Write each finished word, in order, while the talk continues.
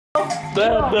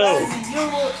That though.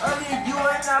 You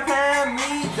ain't not paying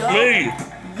me, though. Me.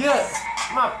 Yeah,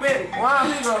 my baby. Why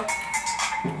we go?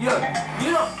 Yeah,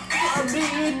 you don't me,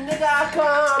 nigga. I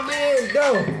come in,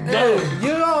 though. No.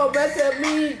 You don't mess with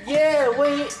me, yeah,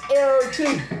 we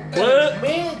LT. What?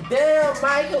 Me, damn,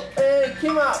 Michael, and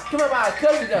come out my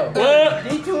cousin, though. What?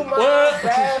 These two my What?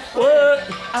 bad What?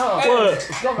 Oh, What?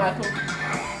 go, Michael.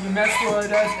 You mess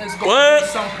with us, it's What? gonna be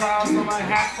some problems. I might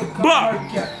have to come Blah.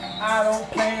 hurt ya. I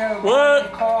don't play around.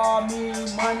 What? Call me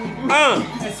money.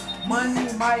 It's money,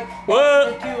 Mike.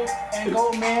 What? You and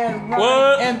go man run.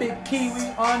 What? And Big Kiwi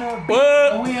on a beat.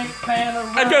 What? And we ain't playing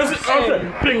around. I guess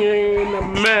okay. Ping in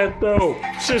the meadow,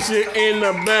 sissy in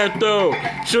the meadow,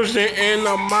 sissy in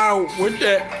the mouth with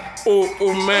that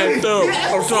meadow.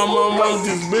 I'm talking about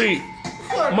this beat.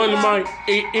 Money Mike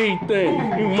ain't thing.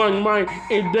 You Money Mike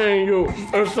ain't Daniel.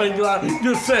 I'm saying like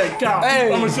you said cow.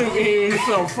 Hey. I'ma sing in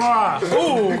some fries.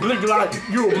 Ooh, look like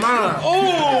you mine.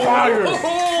 Ooh.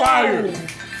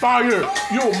 Fire,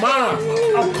 you mine.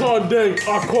 I call Dave,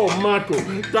 I call Michael.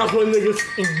 That's what niggas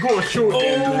is going shoot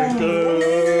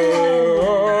that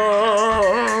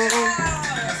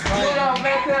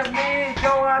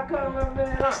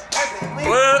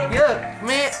What? Yeah,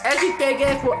 man, everything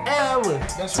is forever.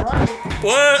 That's right.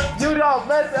 What? You don't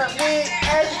mess with me,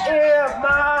 as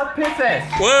my princess.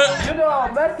 What? You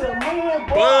don't mess with me,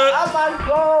 boy. What? I might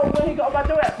go when he go about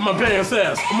to rap. I'm gonna pants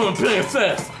ass. I'm gonna pants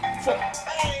ass.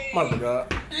 My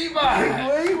God.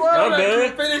 Where you Y'all want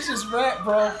bad. to finish this rap,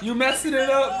 bro? You messing it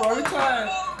up, bro. Every time.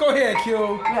 Go ahead, Q.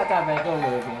 You got that back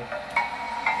over again.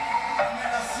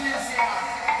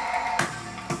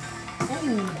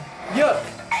 Yuck,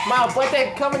 my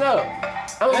birthday coming up.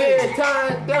 I'm getting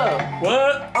turned up.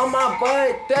 What? On my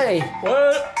birthday.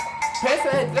 What?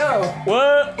 Present up.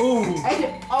 What? Ooh.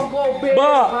 I'm gonna be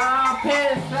Bob. my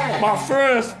pants. My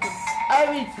friends.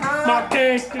 Every time. My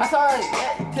king. I saw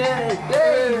it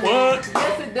yesterday. What?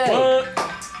 Yesterday. What?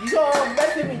 You don't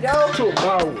mess with me, though.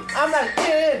 Tomorrow. I'm not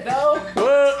kid, though.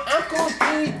 What? Uncle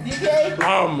D, DJ.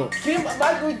 Kim,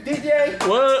 Michael DJ.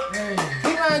 What?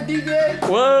 Kim, my DJ.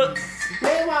 What?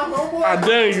 Play my homeboy. I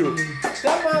dare you. That's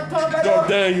what I'm talking about. Go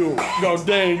Daniel. Go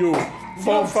Daniel.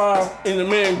 4-5 in the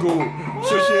mango.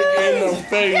 Shit in the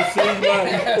face. He's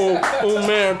like, oh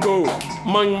man, go.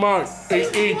 Money Mark. They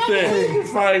eat that.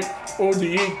 Fight. Or the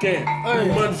weekend.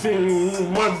 One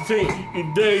thing,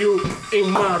 Daniel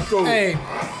and Marco. Hey,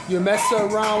 you mess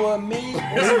around with me,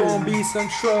 it's gonna be some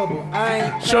trouble. I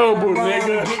ain't Trouble, around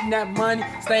nigga. Getting that money,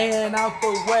 staying out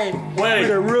the way. Wait. We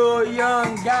the real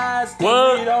young guys, and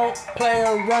What? we don't play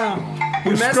around.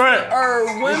 You We mess straight. with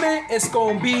our women, it's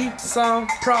gonna be some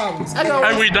problems. I know.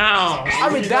 And we down. I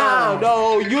be down,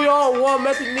 though. You don't want to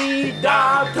mess with me.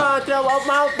 Down, turn to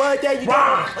my birthday. You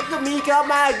don't look at me, got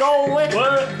my going.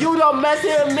 What? You don't mess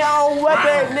with me on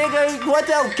weapon, nigga. What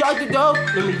the fuck you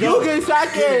do? me go. You get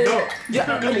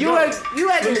second. You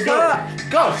ain't the son.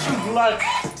 Go. Shoot like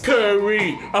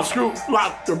Curry. I shoot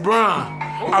like LeBron.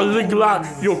 I look like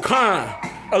your kind.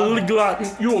 I look like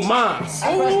you're mine.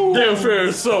 Damn fair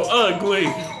is so ugly.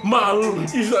 My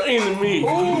he's an enemy.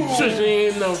 Shit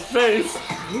in the face.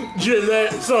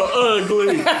 Gillette so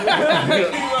ugly.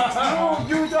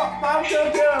 You don't. I'm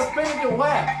gonna finish your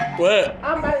rap. What?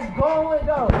 I'm not going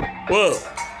though.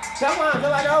 What? Come on,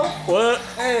 I know. What?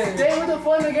 Hey, Stay with the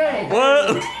fun again.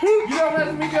 What? You don't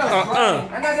let me go.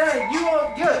 And I done. You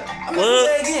won't good. I'm gonna What?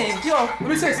 do it again. Yo. let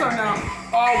me say something now.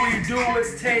 All we do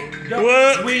is take W's.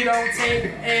 What? We don't take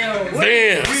L's.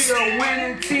 Dance. We the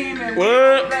winning team and What? we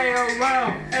don't play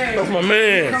around. Hey, That's my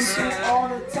man. come through all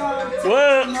the time.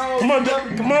 What? Come on,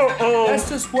 come on. That's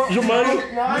just what Your we money?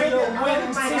 do. No, I ain't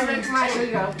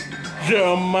gonna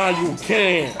Jeremiah, you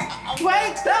can.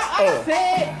 Wait, stop. I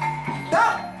said,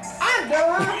 stop. I'm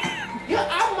done.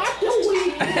 I'm not the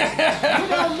weed. You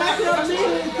don't mess with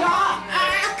me, dog.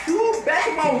 You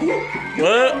back on you. You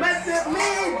What? don't mess with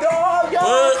me, dog. Yo,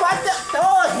 What? what the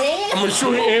dog, man? I'm gonna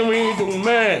shoot you and we ain't do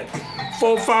mad.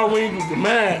 4-5, we ain't do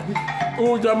mad.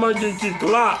 Ooh, that might get you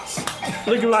glocks.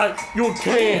 Looking like you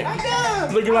can. I'm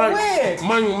done. Looking I like win.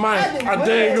 money, I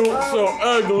dang you so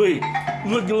ugly.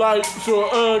 Looking like so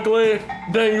ugly,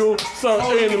 then you so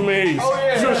enemies.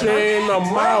 Shoot you in the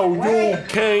mouth, you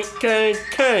can't.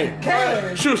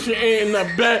 Shoot you in the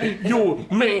back, you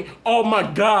mean, oh my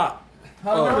God.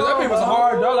 That beat was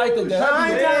hard, though. I like the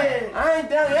I ain't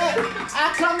done yet.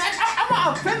 I come back.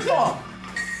 I'm a fence off.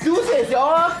 Deuces,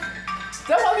 y'all.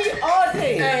 That's what we all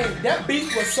day. Hey, that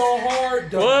beat was so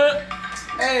hard, though. What?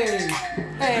 Hey,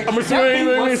 I'm gonna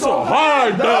say it so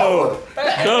hard though.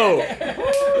 No.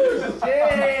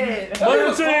 Shit.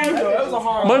 Money team. that was a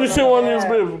hard Money one. team on this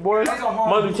business, boy. That's a hard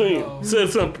Money one, team. though. Say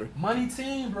something. Money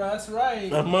team, bro. That's right.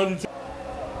 That's money team.